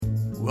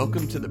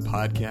Welcome to the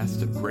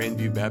podcast of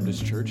Grandview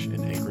Baptist Church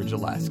in Anchorage,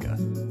 Alaska.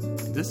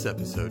 This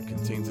episode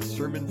contains a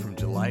sermon from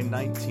July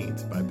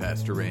 19th by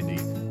Pastor Randy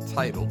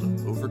titled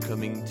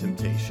Overcoming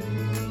Temptation.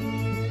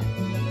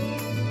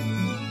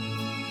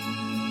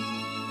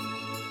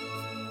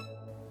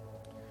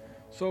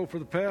 So for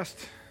the past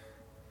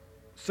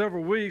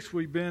several weeks,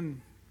 we've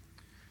been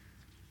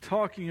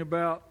talking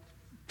about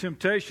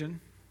temptation.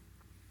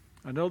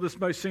 I know this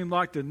may seem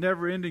like the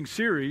never-ending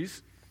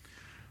series,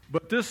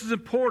 but this is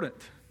important.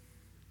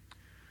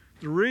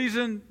 The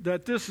reason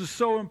that this is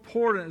so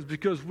important is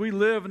because we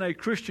live in a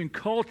Christian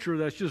culture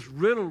that's just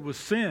riddled with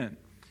sin.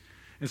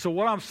 And so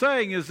what I'm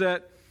saying is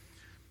that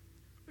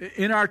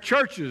in our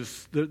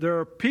churches, there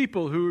are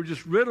people who are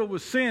just riddled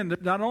with sin.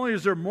 That not only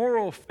is there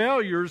moral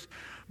failures,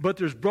 but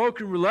there's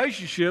broken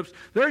relationships.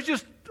 There's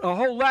just a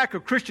whole lack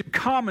of Christian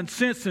common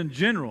sense in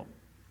general.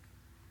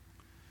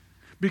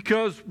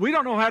 Because we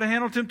don't know how to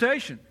handle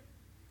temptation.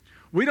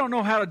 We don't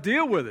know how to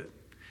deal with it.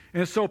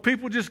 And so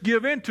people just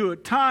give into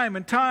it time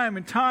and time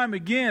and time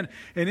again.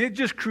 And it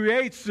just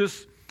creates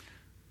this,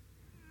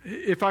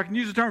 if I can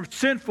use the term,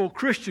 sinful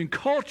Christian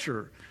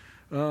culture.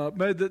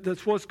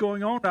 That's what's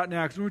going on right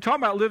now. Because when we're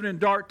talking about living in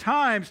dark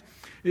times,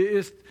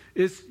 it's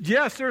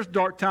yes, there's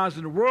dark times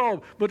in the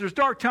world, but there's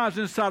dark times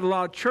inside a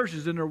lot of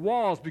churches in their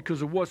walls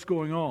because of what's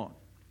going on.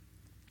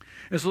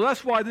 And so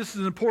that's why this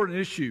is an important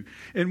issue.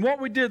 And what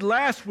we did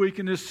last week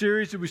in this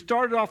series is we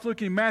started off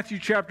looking at Matthew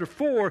chapter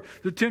 4,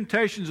 the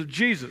temptations of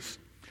Jesus.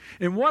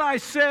 And what I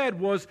said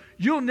was,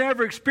 you'll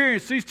never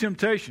experience these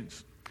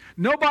temptations.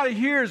 Nobody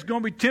here is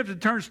going to be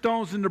tempted to turn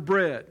stones into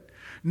bread.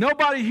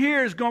 Nobody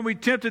here is going to be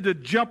tempted to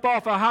jump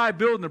off a high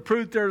building to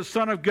prove they're the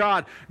Son of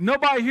God.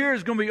 Nobody here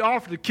is going to be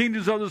offered the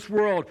kingdoms of this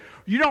world.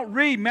 You don't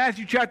read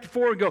Matthew chapter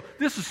 4 and go,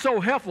 this is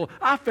so helpful.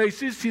 I face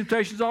these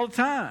temptations all the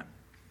time.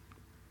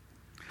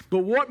 But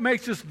what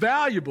makes this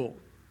valuable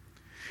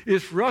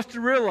is for us to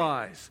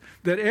realize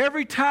that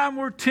every time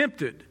we're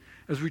tempted,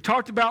 as we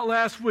talked about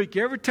last week,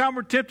 every time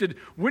we're tempted,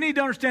 we need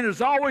to understand there's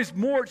always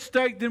more at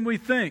stake than we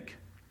think.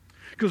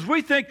 Because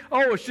we think,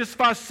 oh, it's just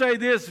if I say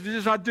this,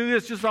 if I do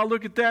this, just if I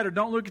look at that or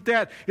don't look at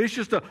that. It's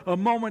just a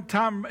moment in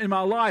time in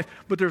my life.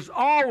 But there's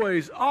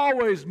always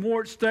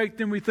more at stake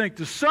than we think.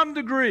 To some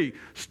degree,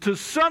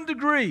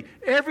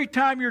 every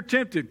time you're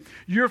tempted,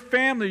 your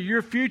family,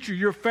 your future,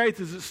 your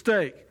faith is at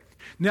stake.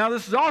 Now,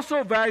 this is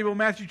also valuable in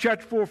Matthew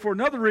chapter 4 for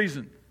another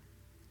reason.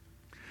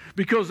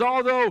 Because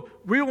although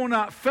we will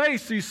not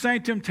face these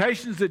same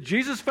temptations that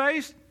Jesus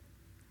faced,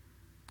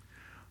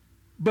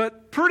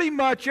 but pretty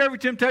much every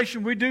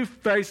temptation we do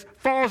face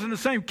falls in the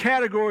same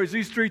category as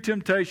these three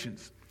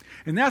temptations.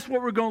 And that's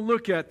what we're going to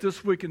look at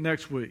this week and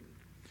next week.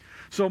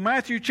 So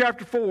Matthew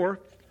chapter 4,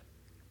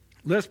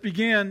 let's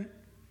begin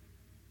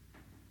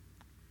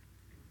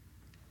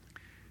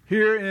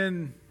here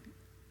in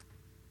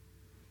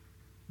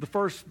the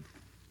first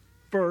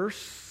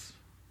verse.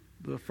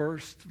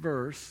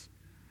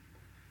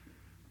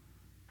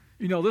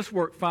 You know, this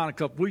worked fine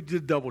we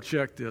did double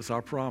check this, I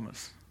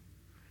promise.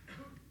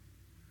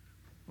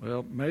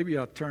 Well, maybe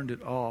I turned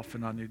it off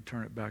and I need to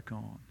turn it back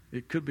on.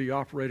 It could be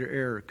operator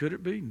error. Could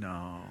it be?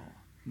 No,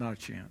 not a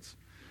chance.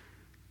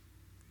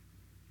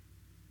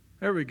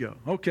 There we go.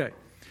 Okay.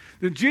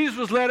 Then Jesus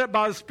was led up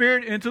by the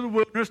Spirit into the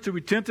wilderness to be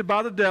tempted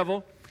by the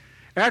devil.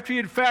 After he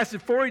had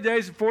fasted 40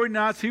 days and 40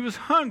 nights, he was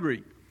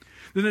hungry.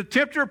 Then the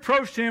tempter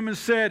approached him and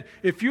said,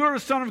 if you are the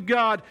Son of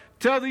God,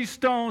 tell these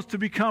stones to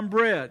become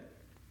bread.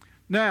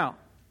 Now,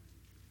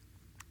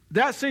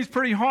 that seems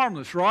pretty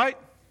harmless, right?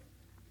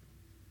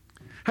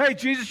 Hey,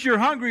 Jesus, you're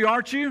hungry,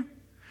 aren't you?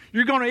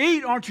 You're going to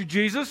eat, aren't you,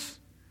 Jesus?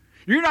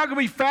 You're not going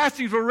to be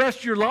fasting for the rest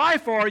of your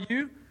life, are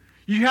you?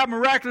 You have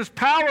miraculous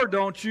power,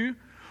 don't you?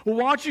 Well,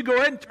 why don't you go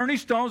ahead and turn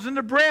these stones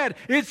into bread?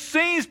 It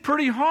seems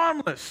pretty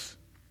harmless.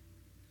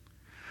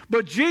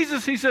 But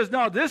Jesus, he says,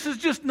 no, this is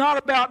just not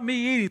about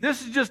me eating.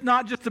 This is just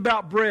not just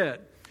about bread.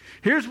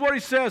 Here's what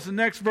he says in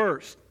the next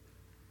verse.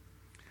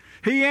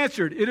 He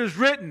answered, it is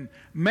written,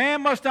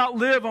 man must not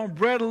live on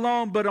bread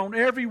alone, but on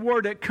every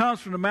word that comes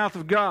from the mouth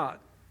of God.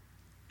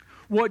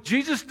 What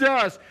Jesus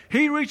does,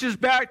 he reaches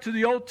back to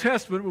the Old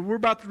Testament, what we're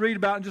about to read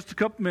about in just a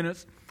couple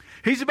minutes.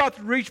 He's about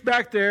to reach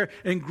back there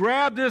and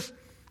grab this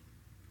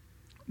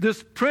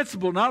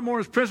principle, not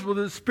more as principle,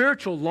 this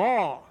spiritual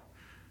law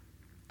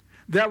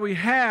that we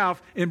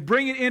have and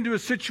bring it into a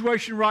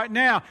situation right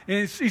now.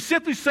 And he's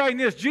simply saying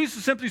this. Jesus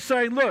is simply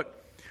saying, look,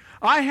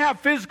 I have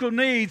physical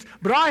needs,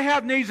 but I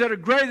have needs that are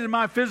greater than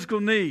my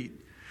physical need.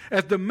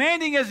 As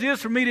demanding as it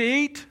is for me to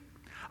eat,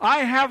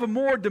 I have a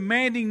more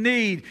demanding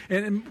need.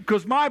 And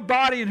because my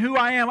body and who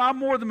I am, I'm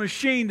more the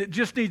machine that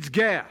just needs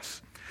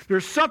gas.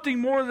 There's something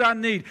more that I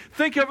need.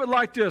 Think of it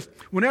like this.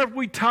 Whenever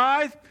we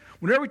tithe,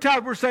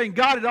 we're saying,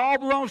 God, it all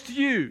belongs to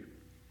you.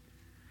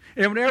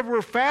 And whenever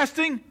we're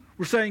fasting,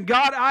 we're saying,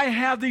 God, I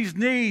have these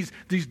needs,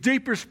 these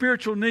deeper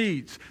spiritual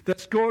needs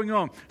that's going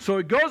on. So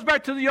it goes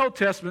back to the Old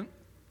Testament.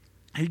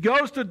 He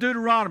goes to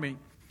Deuteronomy.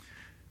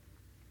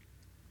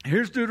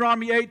 Here's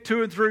Deuteronomy 8,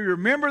 2 and 3.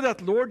 Remember that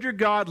the Lord your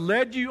God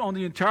led you on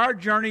the entire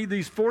journey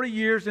these 40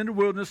 years in the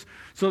wilderness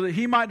so that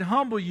he might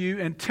humble you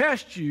and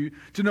test you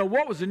to know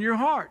what was in your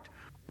heart,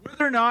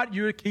 whether or not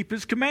you would keep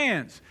his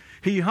commands.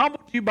 He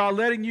humbled you by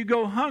letting you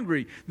go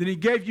hungry. Then he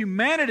gave you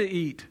manna to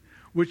eat,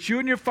 which you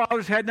and your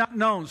fathers had not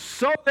known,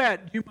 so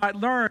that you might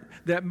learn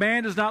that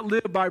man does not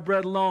live by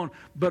bread alone,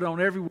 but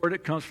on every word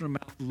that comes from the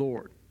mouth of the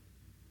Lord.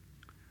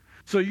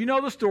 So you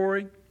know the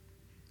story.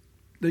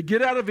 They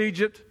get out of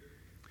Egypt.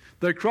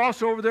 They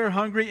cross over there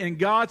hungry, and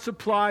God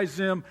supplies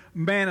them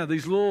manna,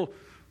 these little,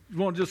 you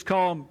want to just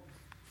call them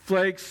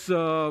flakes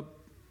of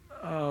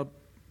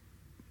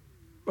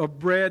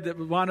bread that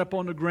would wind up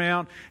on the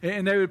ground.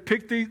 And they would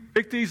pick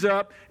these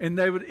up, and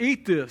they would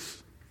eat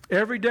this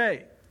every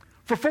day.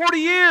 For 40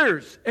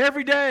 years,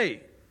 every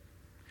day.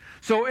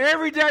 So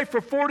every day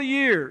for 40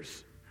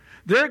 years,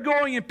 they're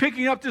going and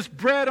picking up this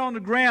bread on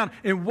the ground.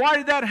 And why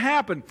did that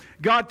happen?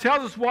 God tells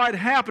us why it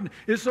happened.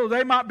 Is so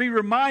they might be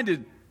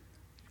reminded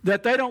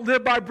that they don't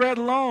live by bread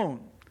alone.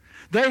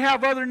 They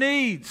have other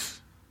needs.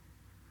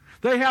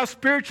 They have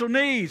spiritual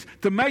needs.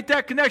 To make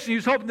that connection, he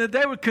was hoping that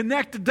they would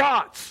connect the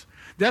dots.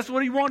 That's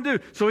what he wanted to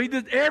do. So he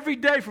did every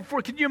day for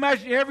 40. Can you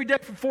imagine every day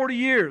for 40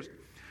 years?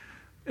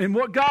 And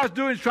what God's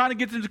doing is trying to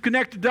get them to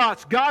connect the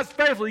dots. God's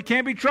faithful. He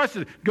can't be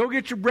trusted. Go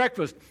get your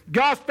breakfast.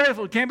 God's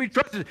faithful. He can't be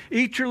trusted.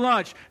 Eat your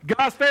lunch.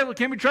 God's faithful. He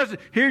can't be trusted.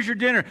 Here's your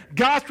dinner.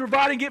 God's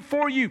providing it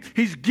for you.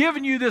 He's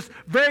giving you this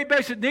very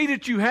basic need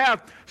that you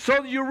have so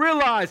that you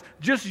realize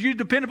just as you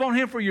depend upon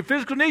him for your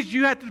physical needs,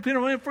 you have to depend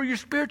on him for your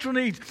spiritual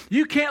needs.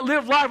 You can't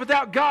live life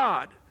without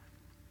God.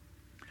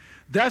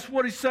 That's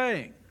what he's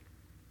saying.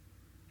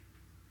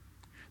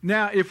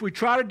 Now, if we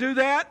try to do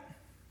that,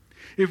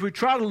 if we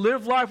try to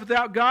live life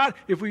without God,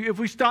 if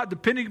we start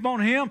depending upon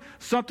him,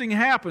 something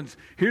happens.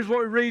 Here's what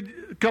we read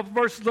a couple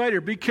verses later.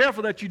 Be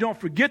careful that you don't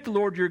forget the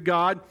Lord your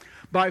God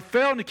by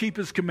failing to keep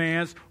his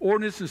commands,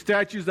 ordinances, and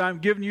statutes that I'm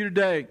giving you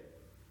today.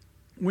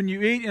 When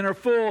you eat and are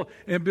full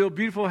and build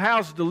beautiful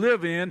houses to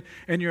live in,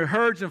 and your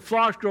herds and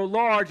flocks grow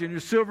large, and your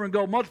silver and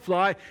gold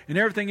multiply, and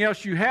everything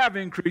else you have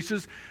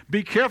increases,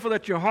 be careful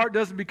that your heart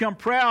doesn't become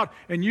proud,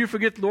 and you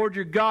forget the Lord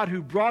your God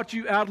who brought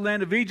you out of the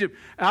land of Egypt,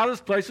 out of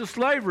this place of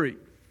slavery.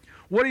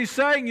 What he's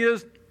saying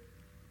is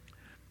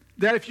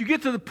that if you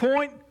get to the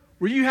point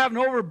where you have an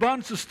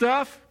overabundance of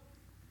stuff,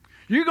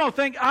 you're going to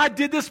think, I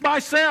did this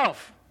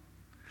myself.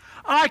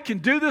 I can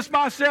do this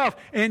myself.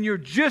 And you're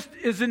just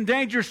as in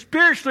danger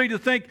spiritually to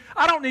think,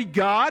 I don't need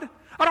God.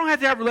 I don't have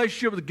to have a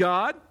relationship with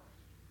God.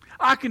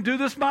 I can do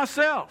this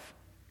myself.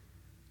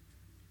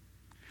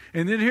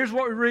 And then here's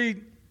what we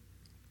read.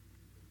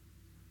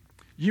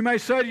 You may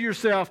say to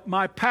yourself,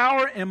 my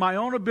power and my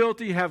own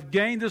ability have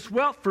gained this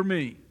wealth for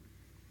me.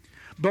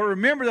 But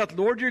remember that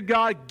the Lord your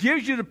God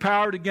gives you the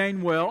power to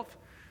gain wealth.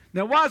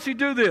 Now, why does he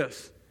do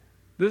this?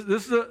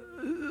 This is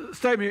a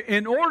statement.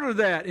 In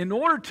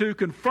order to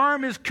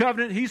confirm his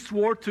covenant he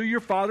swore to your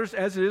fathers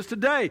as it is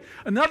today.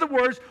 In other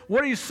words,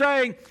 what he's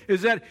saying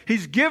is that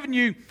he's given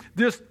you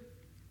this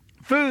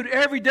food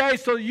every day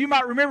so that you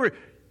might remember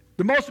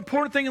the most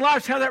important thing in life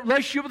is to have that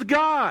relationship with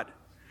God.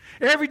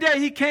 Every day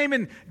he came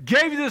and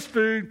gave you this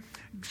food,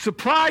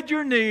 supplied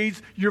your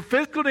needs, your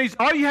physical needs.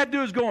 All you had to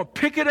do is go and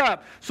pick it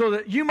up so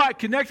that you might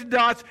connect the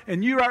dots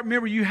and you might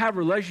remember you have a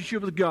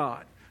relationship with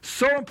God.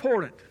 So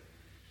important.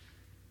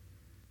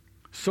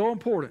 So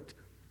important.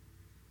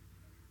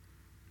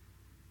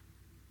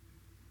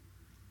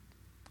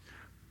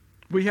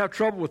 We have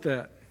trouble with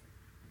that.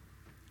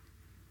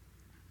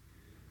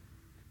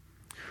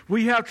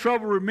 We have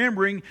trouble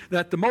remembering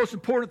that the most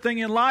important thing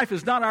in life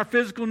is not our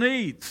physical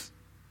needs.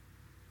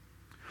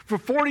 For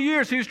 40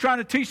 years he was trying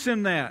to teach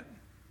them that.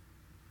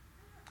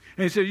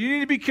 And he said, you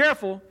need to be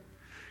careful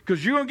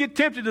because you're going to get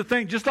tempted to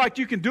think just like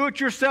you can do it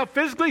yourself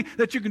physically,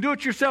 that you can do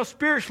it yourself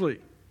spiritually.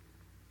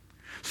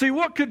 See,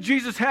 what could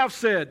Jesus have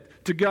said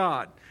to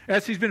God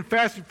as he's been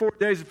fasting 40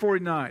 days and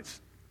 40 nights?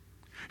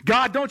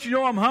 God, don't you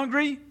know I'm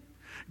hungry?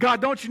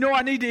 God, don't you know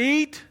I need to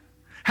eat?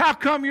 How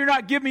come you're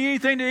not giving me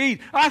anything to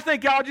eat? I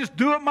think I'll just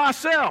do it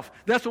myself.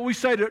 That's what we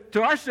say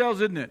to ourselves,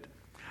 isn't it?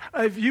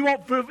 If you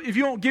won't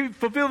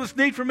fulfill this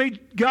need for me,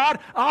 God,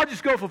 I'll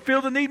just go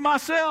fulfill the need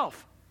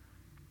myself.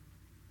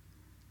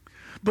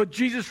 But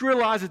Jesus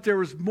realized that there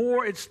was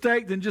more at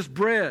stake than just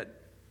bread.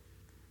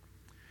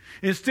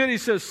 Instead, he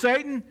says,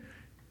 Satan,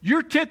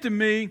 you're tempting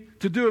me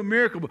to do a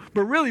miracle.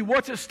 But really,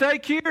 what's at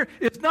stake here?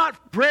 It's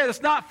not bread.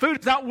 It's not food.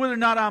 It's not whether or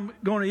not I'm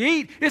going to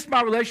eat. It's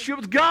my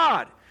relationship with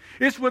God.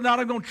 It's whether or not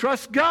I'm going to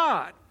trust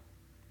God.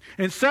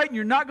 And Satan,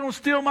 you're not going to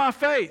steal my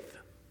faith.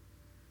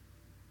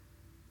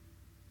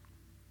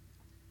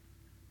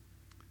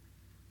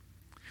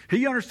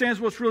 He understands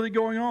what's really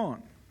going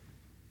on.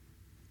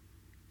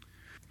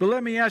 But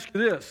let me ask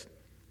you this.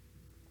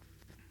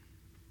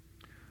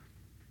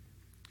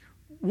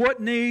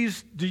 What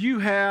needs do you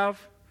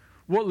have?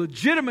 What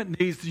legitimate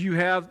needs do you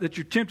have that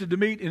you're tempted to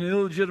meet in an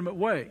illegitimate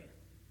way?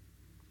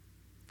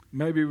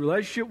 Maybe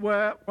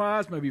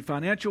relationship-wise, maybe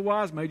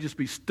financial-wise, maybe just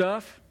be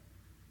stuff.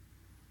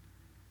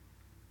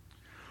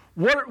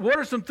 What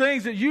are some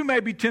things that you may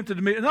be tempted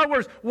to meet? In other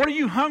words, what are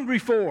you hungry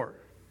for?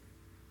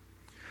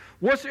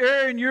 What's the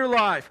area in your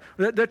life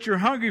that you're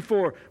hungry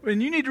for?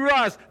 And you need to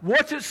realize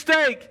what's at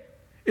stake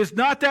is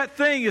not that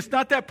thing, it's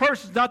not that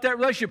person, it's not that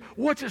relationship.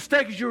 What's at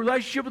stake is your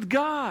relationship with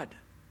God.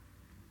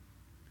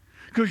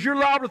 Because you're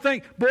liable to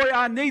think, boy,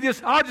 I need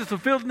this, I'll just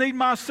fulfill the need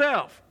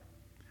myself.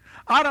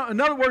 In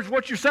other words,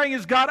 what you're saying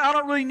is, God, I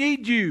don't really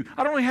need you.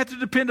 I don't really have to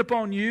depend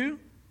upon you.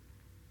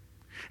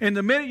 And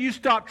the minute you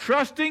stop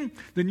trusting,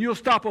 then you'll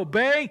stop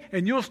obeying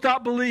and you'll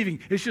stop believing.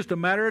 It's just a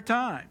matter of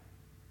time.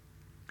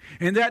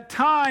 And that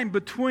time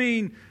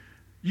between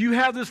you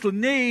have this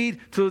need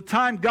to the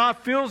time God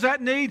fills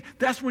that need,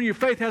 that's when your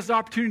faith has the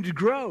opportunity to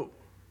grow.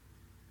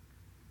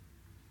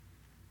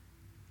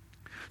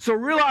 So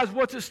realize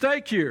what's at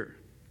stake here.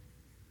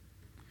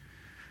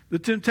 The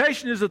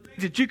temptation is the thing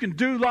that you can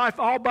do life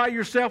all by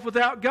yourself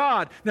without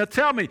God. Now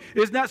tell me,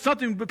 isn't that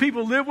something that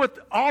people live with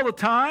all the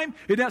time?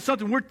 Isn't that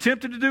something we're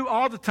tempted to do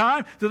all the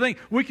time? To think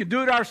we can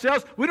do it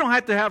ourselves? We don't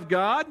have to have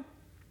God.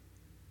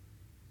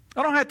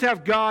 I don't have to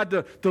have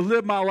God to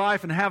live my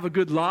life and have a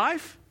good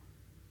life.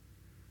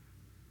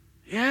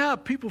 Yeah,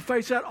 people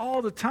face that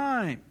all the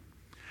time.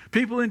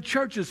 People in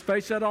churches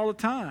face that all the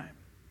time.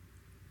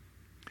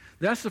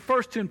 That's the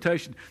first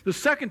temptation. The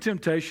second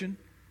temptation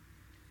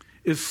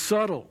is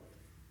subtle.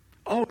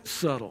 Oh, it's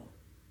subtle.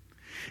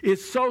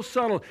 It's so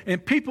subtle.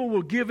 And people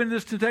will give in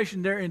this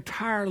temptation their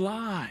entire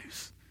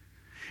lives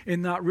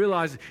and not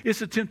realize it.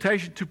 It's a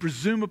temptation to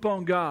presume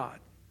upon God.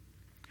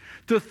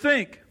 To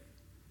think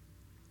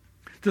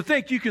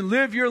you can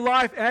live your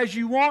life as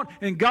you want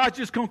and God's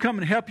just going to come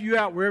and help you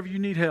out wherever you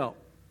need help.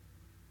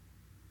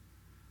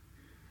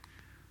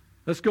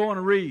 Let's go on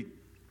and read.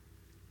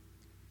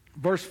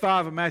 Verse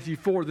 5 of Matthew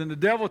 4. Then the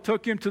devil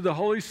took him to the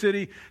holy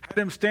city, had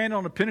him stand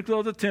on the pinnacle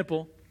of the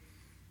temple,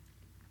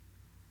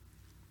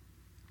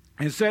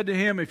 and said to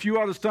him, if you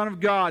are the Son of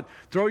God,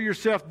 throw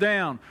yourself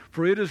down,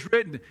 for it is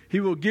written, he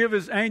will give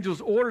his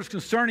angels orders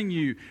concerning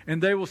you,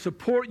 and they will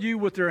support you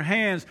with their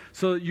hands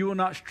so that you will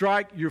not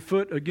strike your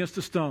foot against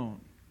a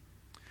stone.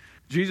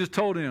 Jesus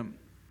told him,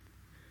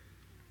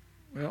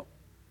 well,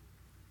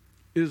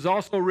 it is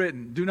also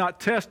written, do not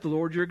test the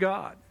Lord your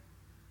God.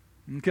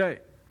 Okay,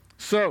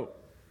 so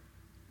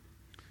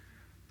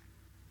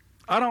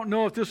I don't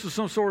know if this was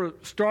some sort of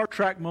Star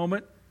Trek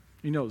moment,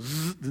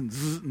 zzz,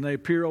 and they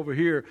appear over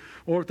here,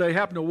 or if they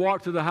happen to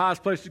walk to the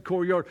highest place in the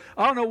courtyard.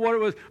 I don't know what it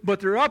was, but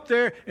they're up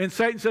there, and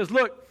Satan says,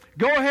 look,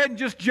 go ahead and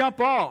just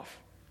jump off.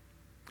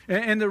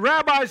 And the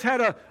rabbis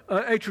had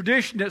a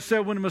tradition that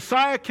said when the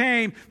Messiah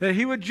came, that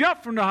he would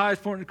jump from the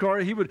highest point in the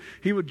corridor.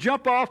 He would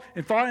jump off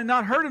and fall and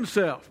not hurt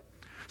himself.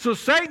 So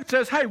Satan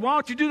says, hey, why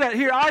don't you do that?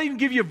 Here, I'll even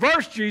give you a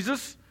verse,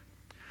 Jesus.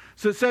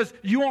 So it says,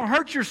 you won't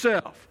hurt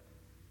yourself.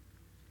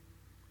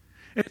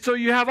 And so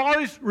you have all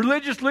these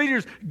religious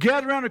leaders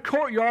gather around the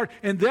courtyard,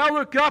 and they'll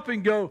look up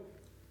and go,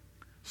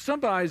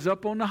 somebody's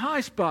up on the high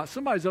spot.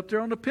 Somebody's up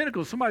there on the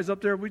pinnacle. Somebody's up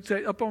there, we'd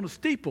say, up on the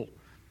steeple.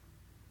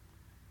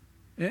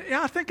 And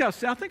I think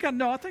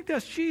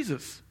that's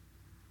Jesus.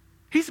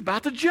 He's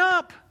about to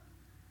jump.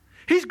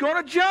 He's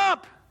going to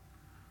jump.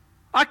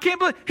 I can't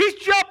believe, he's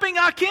jumping.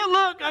 I can't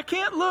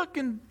look.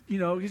 And,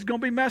 he's going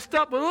to be messed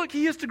up. But look,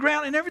 he hits the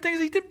ground and everything.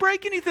 He didn't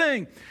break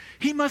anything.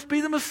 He must be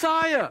the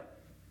Messiah.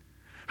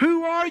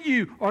 Who are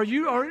you? Are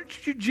you?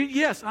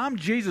 Yes, I'm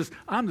Jesus.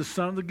 I'm the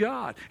Son of the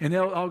God. And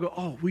they'll all go,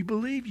 oh, we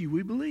believe you.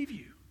 We believe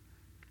you.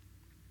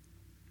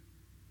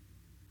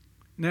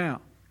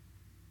 Now,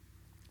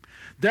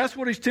 that's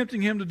what he's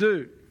tempting him to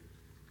do.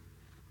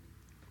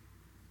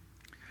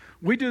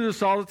 We do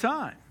this all the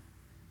time.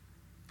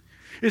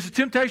 It's a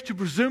temptation to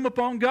presume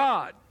upon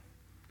God.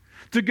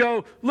 To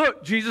go,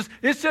 look, Jesus,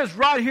 it says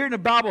right here in the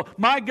Bible,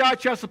 my God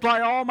shall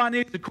supply all my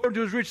needs according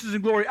to his riches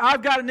and glory.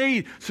 I've got a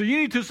need, so you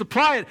need to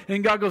supply it.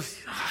 And God goes,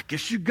 I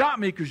guess you got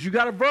me because you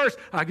got a verse.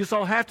 I guess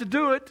I'll have to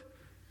do it.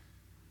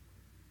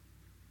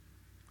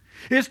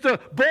 It's the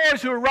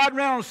boys who are riding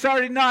around on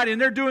Saturday night and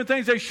they're doing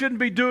things they shouldn't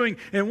be doing.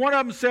 And one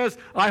of them says,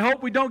 I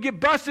hope we don't get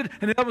busted.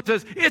 And the other one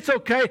says, it's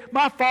okay.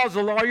 My father's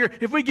a lawyer.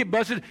 If we get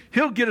busted,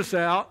 he'll get us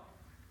out.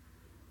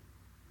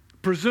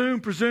 Presume.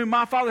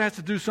 My father has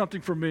to do something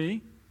for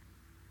me.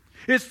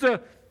 It's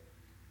the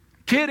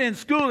kid in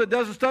school that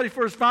doesn't study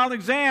for his final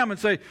exam and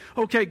say,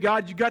 okay,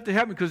 God, you got to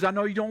help me because I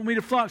know you don't want me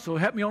to flunk, so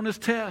help me on this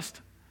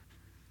test.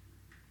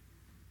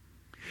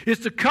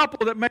 It's the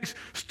couple that makes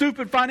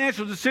stupid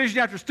financial decision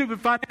after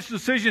stupid financial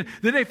decision.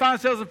 Then they find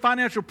themselves in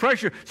financial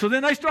pressure. So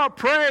then they start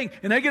praying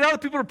and they get other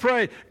people to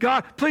pray.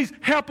 God, please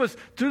help us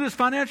through this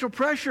financial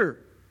pressure.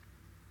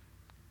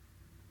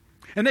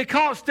 And they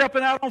call it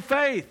stepping out on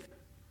faith.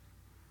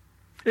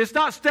 It's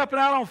not stepping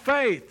out on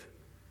faith.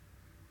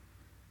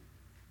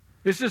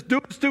 It's just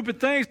doing stupid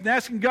things and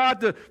asking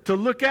God to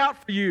look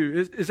out for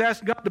you. It's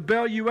asking God to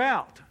bail you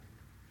out.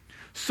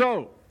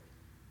 So,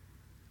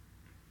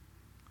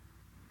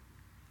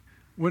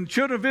 when the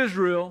children of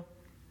Israel,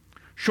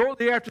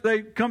 shortly after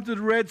they come to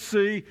the Red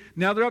Sea,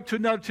 now they're up to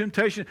another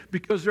temptation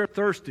because they're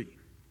thirsty.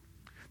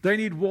 They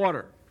need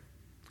water.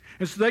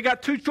 And so they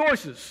got two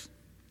choices.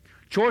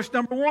 Choice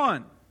number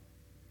one,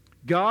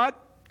 God,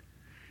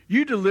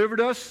 you delivered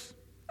us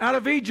out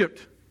of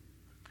Egypt.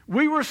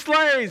 We were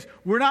slaves.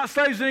 We're not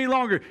slaves any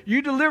longer.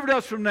 You delivered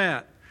us from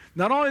that.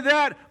 Not only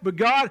that, but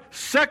God,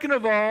 second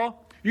of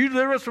all, you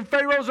delivered us from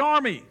Pharaoh's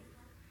army.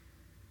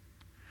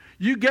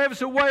 You gave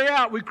us a way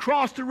out. We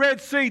crossed the Red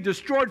Sea,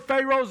 destroyed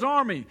Pharaoh's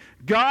army.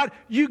 God,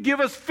 you give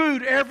us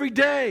food every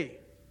day.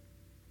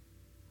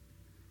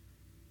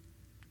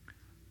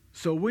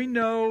 So we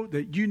know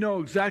that you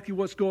know exactly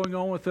what's going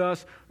on with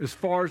us as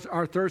far as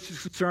our thirst is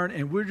concerned,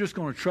 and we're just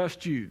going to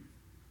trust you.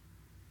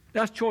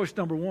 That's choice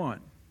number one.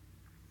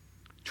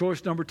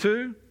 Choice number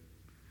two,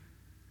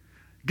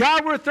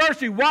 God, we're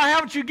thirsty. Why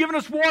haven't you given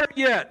us water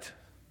yet?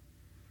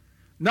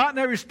 Not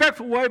in a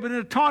respectful way, but in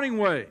a taunting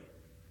way.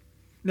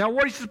 Now,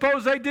 what do you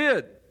suppose they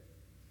did?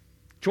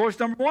 Choice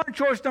number one or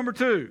choice number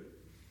two?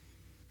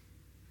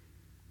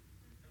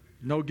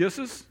 No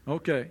guesses?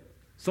 Okay.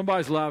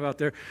 Somebody's alive out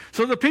there.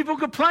 So the people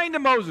complained to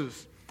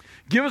Moses,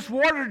 give us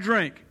water to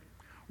drink.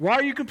 Why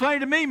are you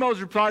complaining to me?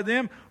 Moses replied to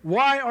them,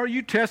 why are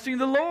you testing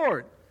the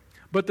Lord?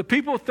 But the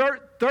people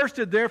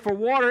thirsted there for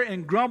water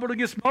and grumbled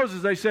against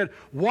Moses. They said,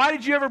 why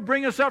did you ever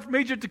bring us up from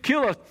Egypt to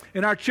kill us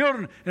and our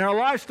children and our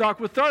livestock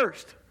with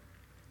thirst?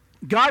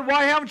 God,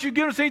 why haven't you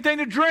given us anything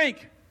to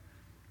drink?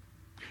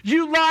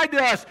 You lied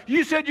to us.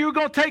 You said you were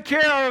going to take care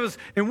of us,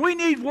 and we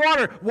need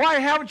water. Why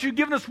haven't you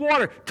given us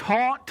water?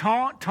 Taunt,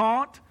 taunt,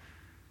 taunt.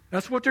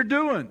 That's what they're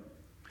doing.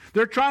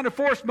 They're trying to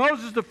force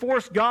Moses to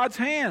force God's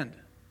hand.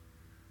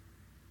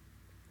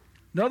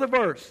 Another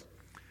verse.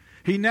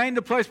 He named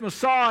the place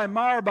Massah and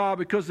Meribah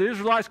because the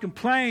Israelites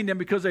complained and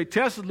because they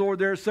tested the Lord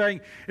there,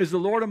 saying, is the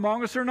Lord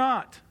among us or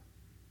not?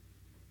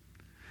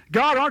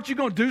 God, aren't you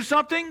going to do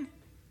something?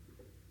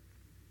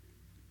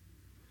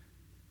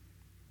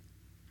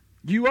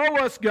 You owe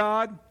us,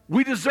 God.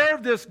 We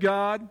deserve this,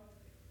 God.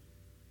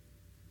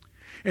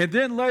 And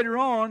then later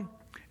on,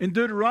 in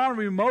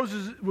Deuteronomy,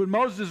 when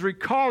Moses is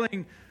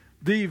recalling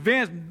the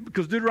events,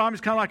 because Deuteronomy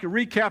is kind of like a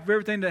recap of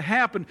everything that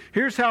happened,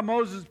 here's how it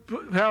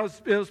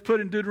was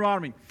put in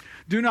Deuteronomy.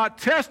 Do not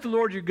test the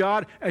Lord your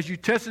God as you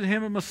tested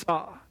him in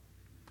Massah.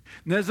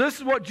 Now, this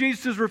is what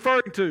Jesus is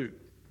referring to.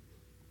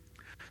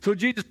 So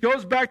Jesus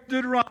goes back to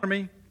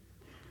Deuteronomy,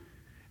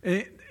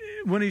 and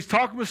when he's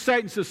talking with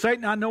Satan, says,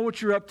 Satan, I know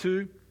what you're up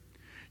to.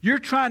 You're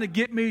trying to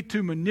get me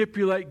to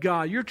manipulate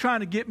God. You're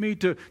trying to get me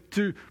to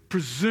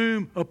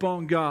presume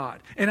upon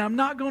God. And I'm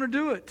not going to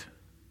do it.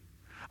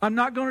 I'm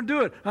not going to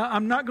do it.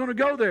 I'm not going to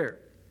go there.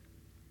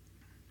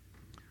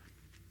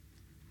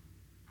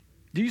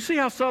 Do you see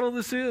how subtle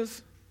this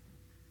is?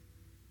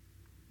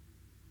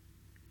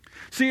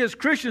 See, as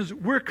Christians,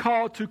 we're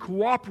called to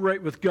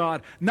cooperate with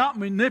God, not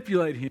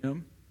manipulate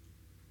Him.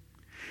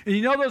 And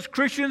you know those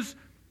Christians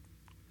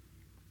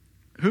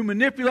who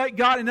manipulate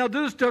God, and they'll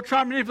do this, they'll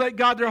try to manipulate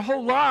God their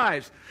whole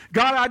lives.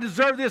 God, I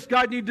deserve this.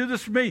 God, you need to do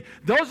this for me.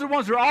 Those are the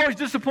ones who are always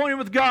disappointed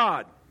with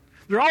God.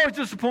 They're always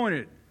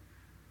disappointed.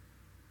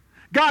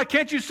 God,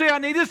 can't you see I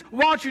need this?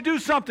 Why don't you do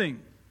something?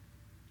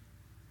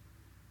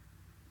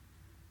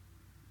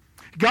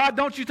 God,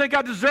 don't you think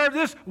I deserve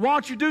this? Why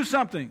don't you do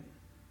something?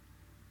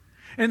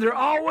 And they're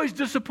always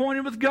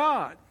disappointed with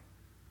God.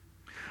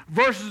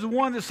 Versus the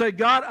one that say,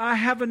 God, I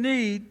have a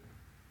need,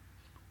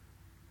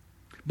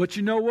 but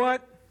you know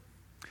what?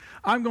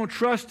 I'm going to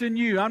trust in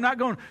you. I'm not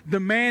going to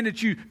demand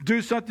that you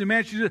do something,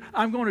 demand that you do.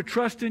 I'm going to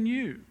trust in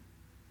you.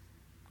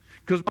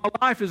 Because my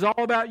life is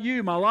all about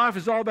you. My life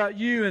is all about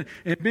you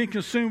and being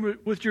consumed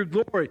with your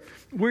glory.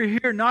 We're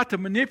here not to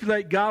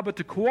manipulate God, but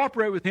to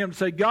cooperate with Him. To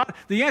say, God,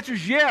 the answer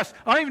is yes.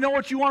 I don't even know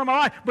what you want in my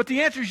life, but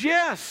the answer is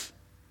yes.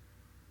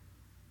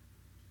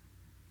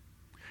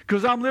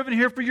 Because I'm living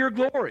here for your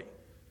glory.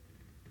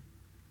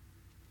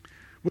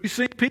 We've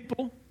seen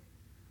people.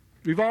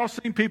 We've all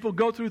seen people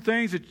go through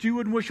things that you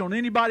wouldn't wish on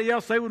anybody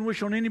else, they wouldn't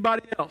wish on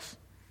anybody else.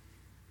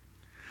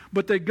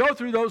 But they go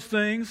through those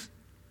things,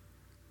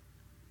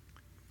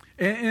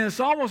 and it's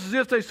almost as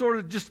if they sort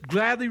of just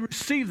gladly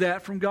receive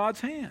that from God's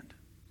hand.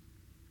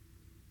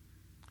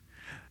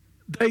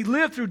 They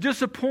live through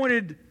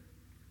disappointed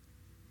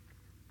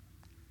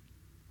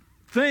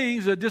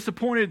things,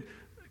 disappointed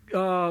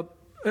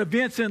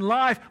events in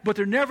life, but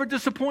they're never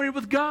disappointed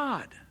with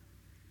God.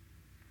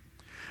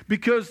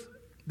 Because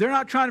they're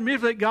not trying to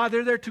manipulate God.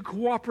 They're there to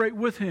cooperate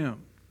with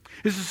Him.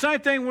 It's the same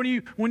thing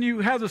when you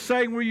have the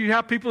saying where you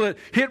have people that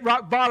hit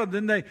rock bottom,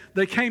 then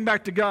they came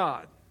back to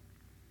God.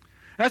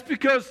 That's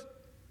because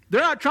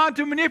they're not trying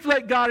to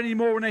manipulate God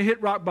anymore when they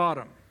hit rock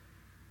bottom.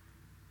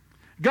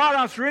 God,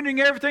 I'm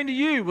surrendering everything to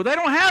you. Well, they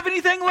don't have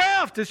anything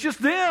left. It's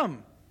just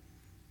them.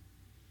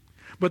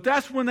 But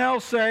that's when they'll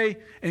say,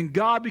 and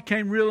God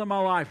became real in my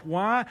life.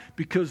 Why?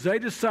 Because they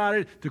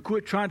decided to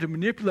quit trying to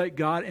manipulate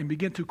God and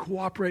begin to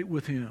cooperate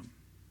with Him.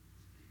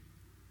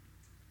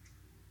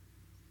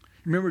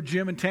 Remember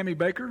Jim and Tammy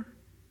Baker?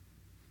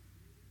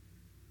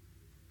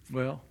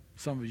 Well,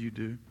 some of you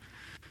do.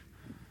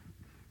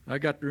 I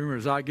got to remember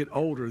as I get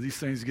older, these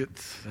things get,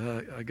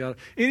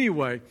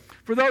 Anyway,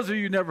 for those of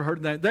you who never heard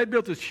of that, they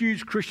built this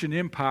huge Christian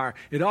empire.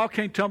 It all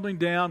came tumbling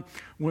down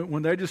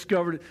when they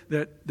discovered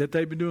that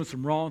they'd been doing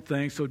some wrong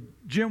things. So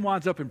Jim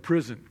winds up in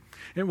prison.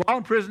 And while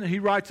in prison, he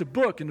writes a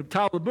book, and the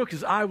title of the book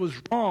is I Was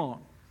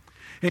Wrong.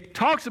 And he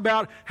talks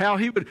about how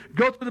he would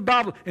go through the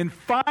Bible and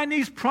find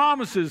these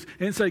promises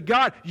and say,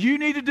 God, you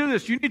need to do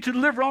this. You need to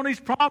deliver on these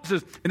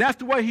promises. And that's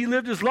the way he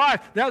lived his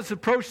life. That was the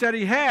approach that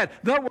he had.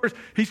 In other words,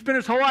 he spent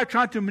his whole life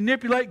trying to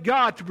manipulate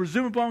God, to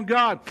presume upon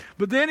God.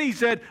 But then he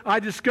said, I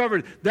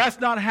discovered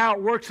that's not how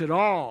it works at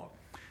all.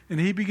 And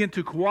he began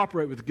to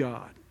cooperate with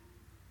God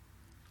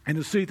and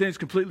to see things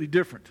completely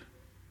different.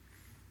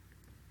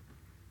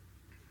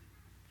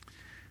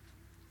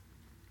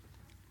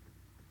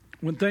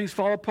 When things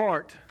fall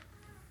apart,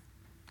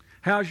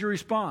 how's your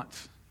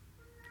response?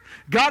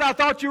 God, I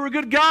thought you were a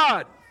good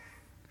God.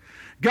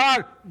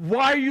 God,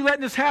 why are you letting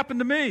this happen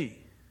to me?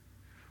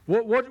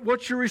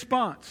 What's your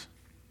response?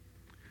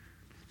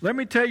 Let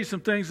me tell you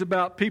some things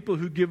about people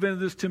who give in to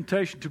this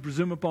temptation to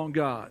presume upon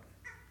God.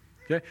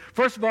 Okay?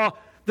 First of all,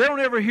 they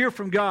don't ever hear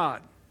from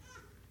God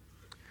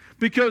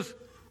because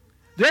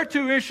they're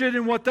too interested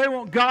in what they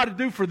want God to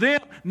do for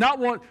them, not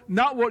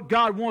what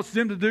God wants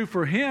them to do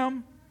for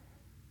Him.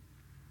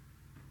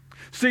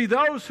 See,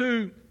 those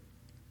who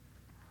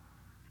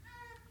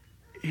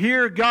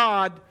hear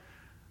God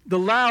the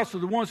loudest are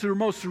the ones who are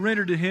most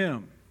surrendered to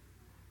Him.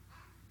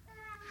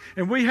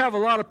 And we have a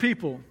lot of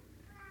people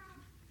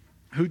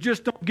who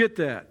just don't get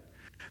that.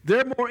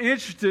 They're more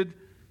interested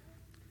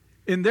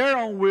in their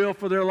own will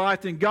for their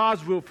life than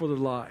God's will for their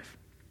life.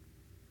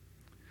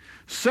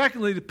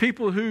 Secondly, the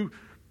people who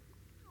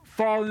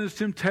fall into this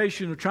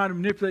temptation of trying to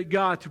manipulate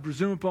God, to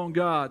presume upon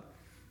God,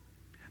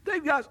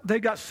 they've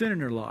got sin in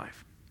their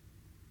life.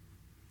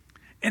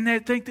 And they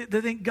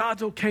think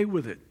God's okay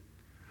with it.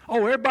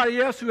 Oh, everybody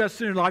else who has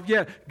sin in life,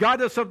 yeah, God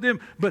does something to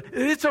them, but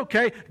it's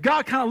okay.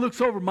 God kind of looks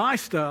over my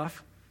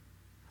stuff.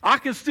 I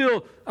can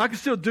still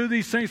do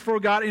these things for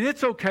God, and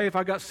it's okay if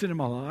I got sin in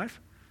my life.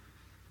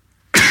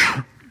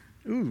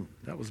 Ooh,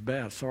 that was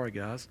bad. Sorry,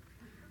 guys.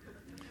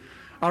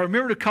 I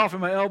remember to cough in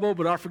my elbow,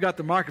 but I forgot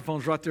the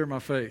microphone's right there in my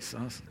face.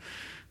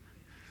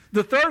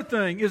 The third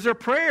thing is their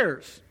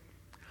prayers.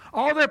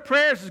 All their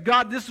prayers is,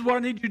 God, this is what I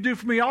need you to do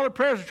for me. All their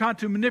prayers are trying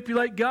to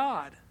manipulate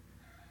God.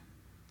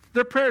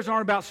 Their prayers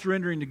aren't about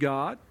surrendering to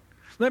God.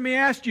 Let me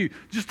ask you,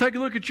 just take a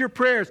look at your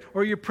prayers.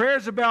 Are your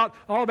prayers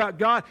all about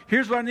God?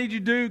 Here's what I need you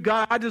to do.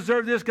 God, I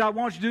deserve this. God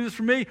wants you to do this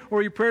for me. Or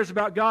are your prayers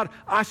about God?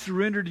 I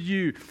surrender to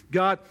you.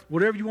 God,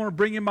 whatever you want to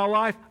bring in my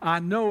life, I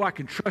know I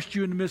can trust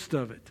you in the midst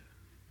of it.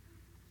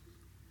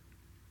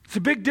 It's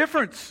a big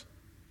difference.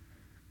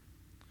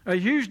 A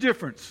huge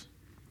difference.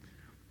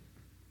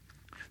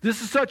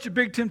 This is such a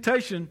big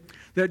temptation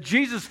that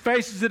Jesus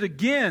faces it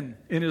again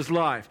in his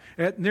life,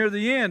 near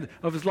the end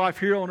of his life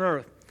here on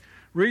earth.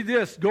 Read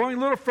this. Going a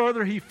little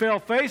further, he fell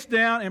face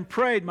down and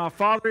prayed, My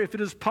Father, if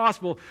it is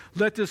possible,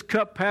 let this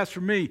cup pass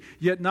from me.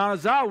 Yet not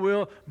as I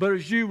will, but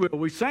as you will.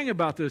 We sang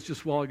about this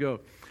just a while ago.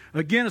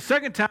 Again, a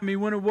second time he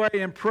went away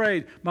and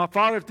prayed, My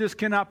Father, if this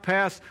cannot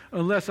pass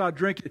unless I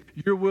drink it,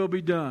 your will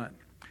be done.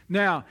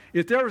 Now,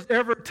 if there was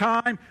ever a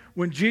time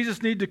when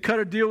Jesus needed to cut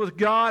a deal with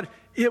God,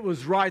 it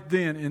was right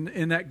then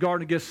in that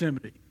Garden of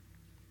Gethsemane.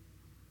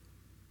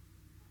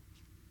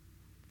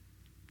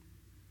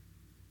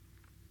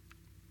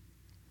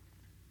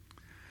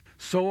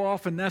 So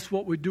often that's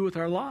what we do with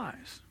our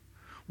lives.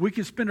 We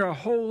can spend our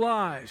whole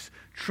lives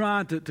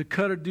trying to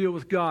cut a deal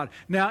with God.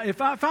 Now,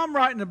 if I'm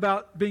writing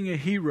about being a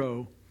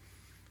hero,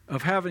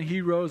 of having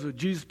heroes, of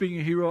Jesus being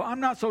a hero,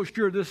 I'm not so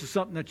sure this is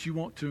something that you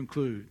want to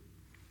include.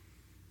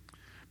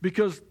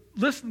 Because,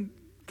 listen,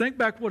 think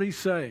back what he's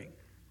saying.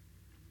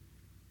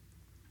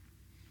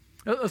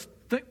 Let's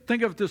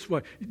think of it this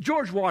way.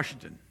 George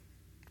Washington.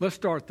 Let's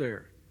start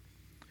there.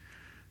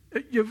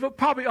 You've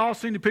probably all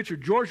seen the picture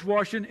of George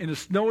Washington in a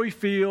snowy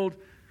field,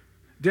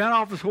 down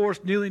off his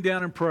horse, kneeling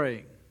down and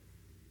praying.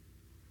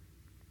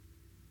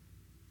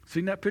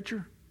 Seen that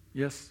picture?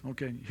 Yes?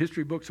 Okay.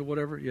 History books or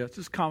whatever? Yes,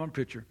 it's a common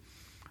picture.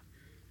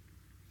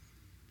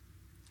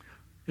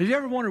 Have you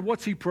ever wondered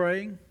what's he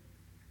praying?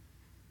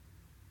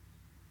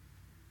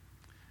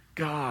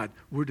 God,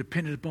 we're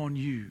dependent upon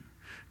you.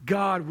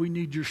 God, we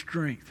need your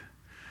strength.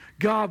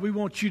 God, we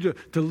want you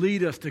to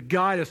lead us, to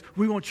guide us.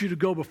 We want you to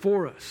go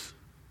before us.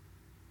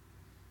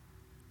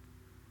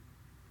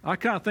 I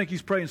kind of think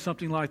he's praying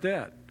something like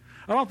that.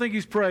 I don't think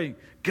he's praying,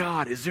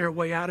 God, is there a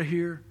way out of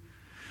here?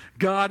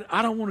 God,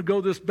 I don't want to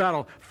go this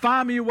battle.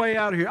 Find me a way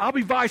out of here. I'll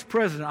be vice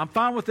president. I'm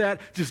fine with that.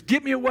 Just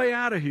get me a way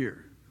out of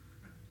here.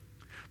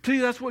 See,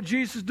 that's what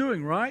Jesus is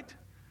doing, right?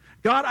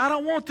 God, I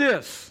don't want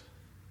this.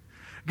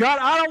 God,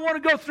 I don't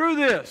want to go through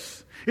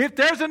this. If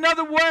there's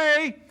another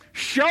way,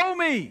 show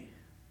me.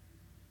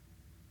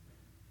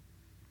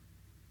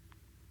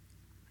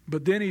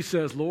 But then he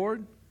says,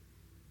 Lord,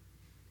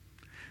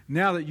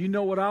 now that you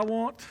know what I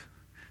want,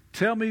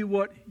 tell me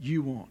what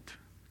you want.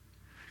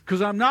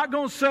 Because I'm not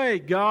going to say,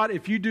 God,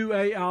 if you do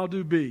A, I'll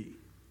do B.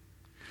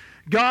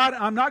 God,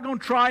 I'm not going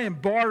to try and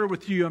barter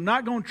with you. I'm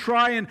not going to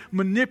try and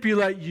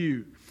manipulate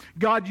you.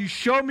 God, you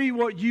show me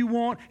what you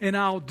want and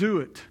I'll do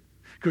it.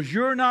 Because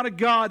you're not a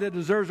God that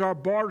deserves our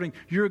bartering.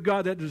 You're a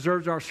God that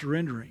deserves our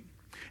surrendering.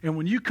 And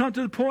when you come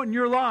to the point in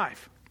your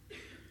life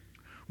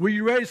where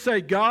you're ready to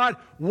say, God,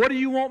 what do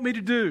you want me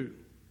to do?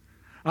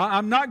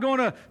 I'm not going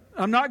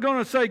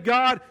to say,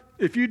 God,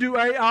 if you do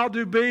A, I'll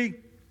do B.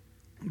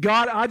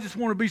 God, I just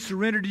want to be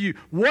surrendered to you.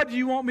 What do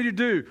you want me to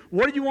do?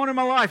 What do you want in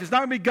my life? It's not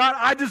going to be, God,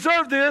 I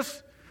deserve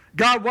this.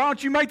 God, why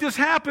don't you make this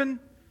happen?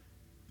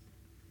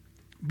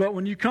 But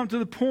when you come to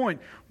the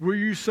point where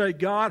you say,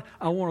 God,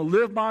 I want to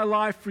live my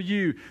life for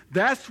you,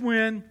 that's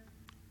when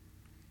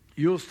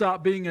you'll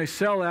stop being a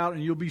sellout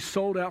and you'll be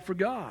sold out for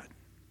God.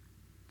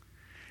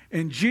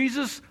 And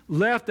Jesus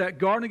left that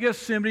Garden of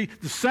Gethsemane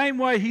the same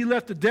way he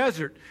left the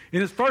desert in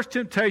his first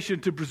temptation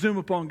to presume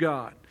upon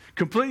God,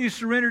 completely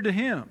surrendered to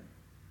him.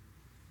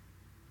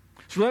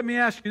 So let me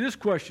ask you this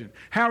question.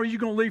 How are you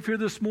going to leave here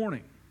this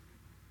morning?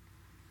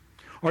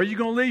 Are you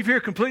going to leave here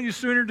completely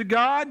surrendered to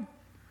God?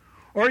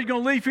 Or are you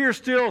going to leave here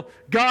still,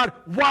 God,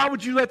 why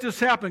would you let this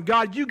happen?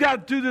 God, you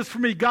got to do this for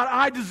me. God,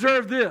 I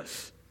deserve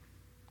this.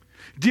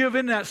 Give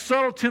in that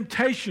subtle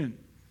temptation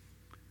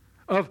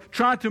of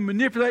trying to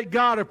manipulate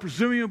God or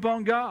presuming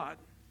upon God.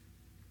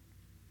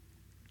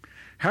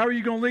 How are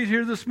you going to leave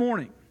here this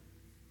morning?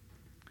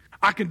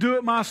 I can do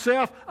it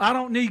myself. I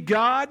don't need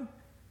God.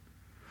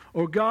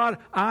 Or God,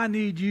 I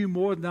need you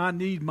more than I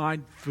need my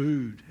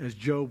food, as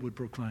Job would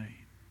proclaim.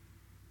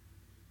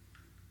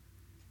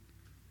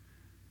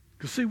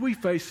 Because see, we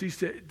face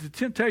the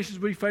temptations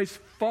we face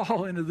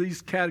fall into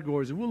these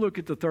categories. And we'll look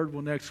at the third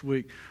one next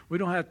week. We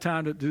don't have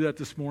time to do that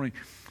this morning.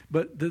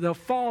 But they'll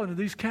fall into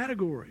these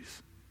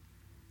categories.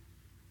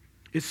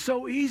 It's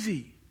so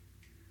easy.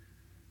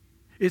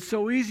 It's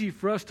so easy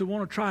for us to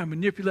want to try and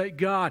manipulate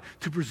God,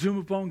 to presume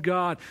upon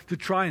God, to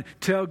try and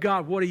tell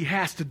God what he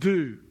has to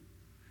do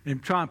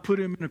and try and put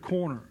him in a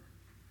corner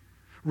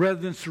rather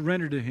than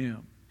surrender to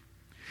him.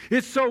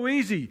 It's so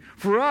easy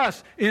for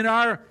us in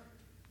our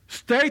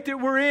state that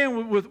we're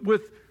in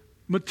with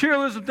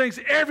materialism things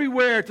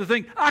everywhere to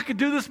think, I could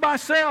do this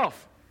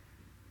myself.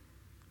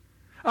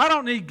 I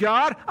don't need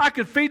God. I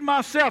can feed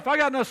myself. I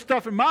got enough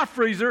stuff in my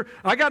freezer.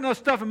 I got enough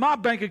stuff in my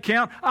bank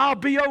account. I'll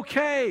be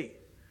okay.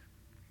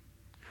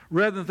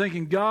 Rather than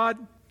thinking, God,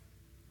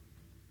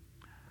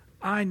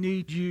 I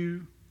need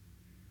you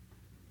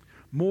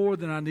more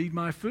than I need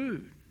my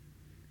food.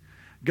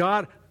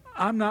 God,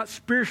 I'm not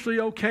spiritually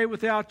okay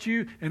without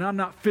you, and I'm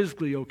not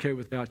physically okay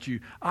without you.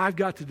 I've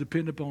got to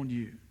depend upon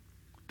you.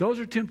 Those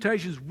are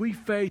temptations we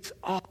face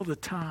all the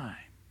time.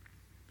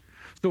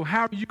 So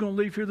how are you going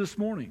to leave here this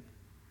morning?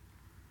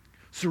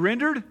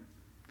 Surrendered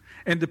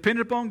and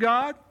dependent upon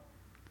God?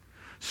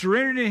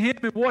 Surrendered to him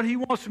and what he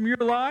wants from your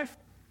life?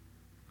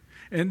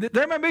 And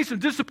there may be some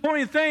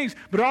disappointing things,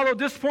 but although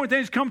disappointing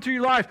things come to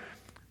your life,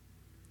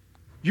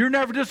 you're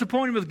never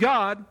disappointed with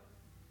God,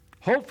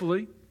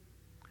 hopefully.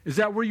 Is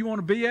that where you want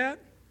to be at?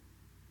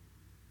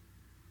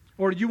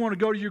 Or do you want to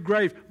go to your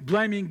grave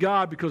blaming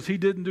God because he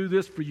didn't do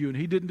this for you and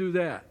he didn't do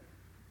that?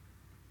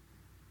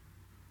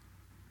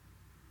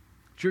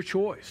 It's your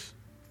choice.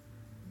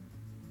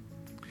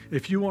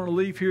 If you want to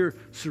leave here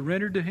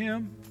surrendered to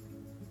him,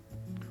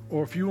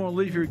 or if you want to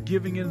leave here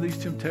giving in to these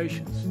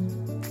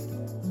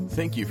temptations.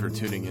 Thank you for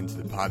tuning into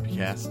the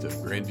podcast of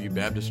Grandview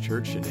Baptist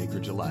Church in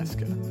Anchorage,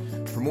 Alaska.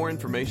 For more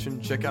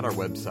information, check out our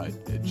website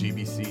at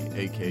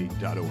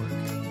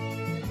gbcak.org.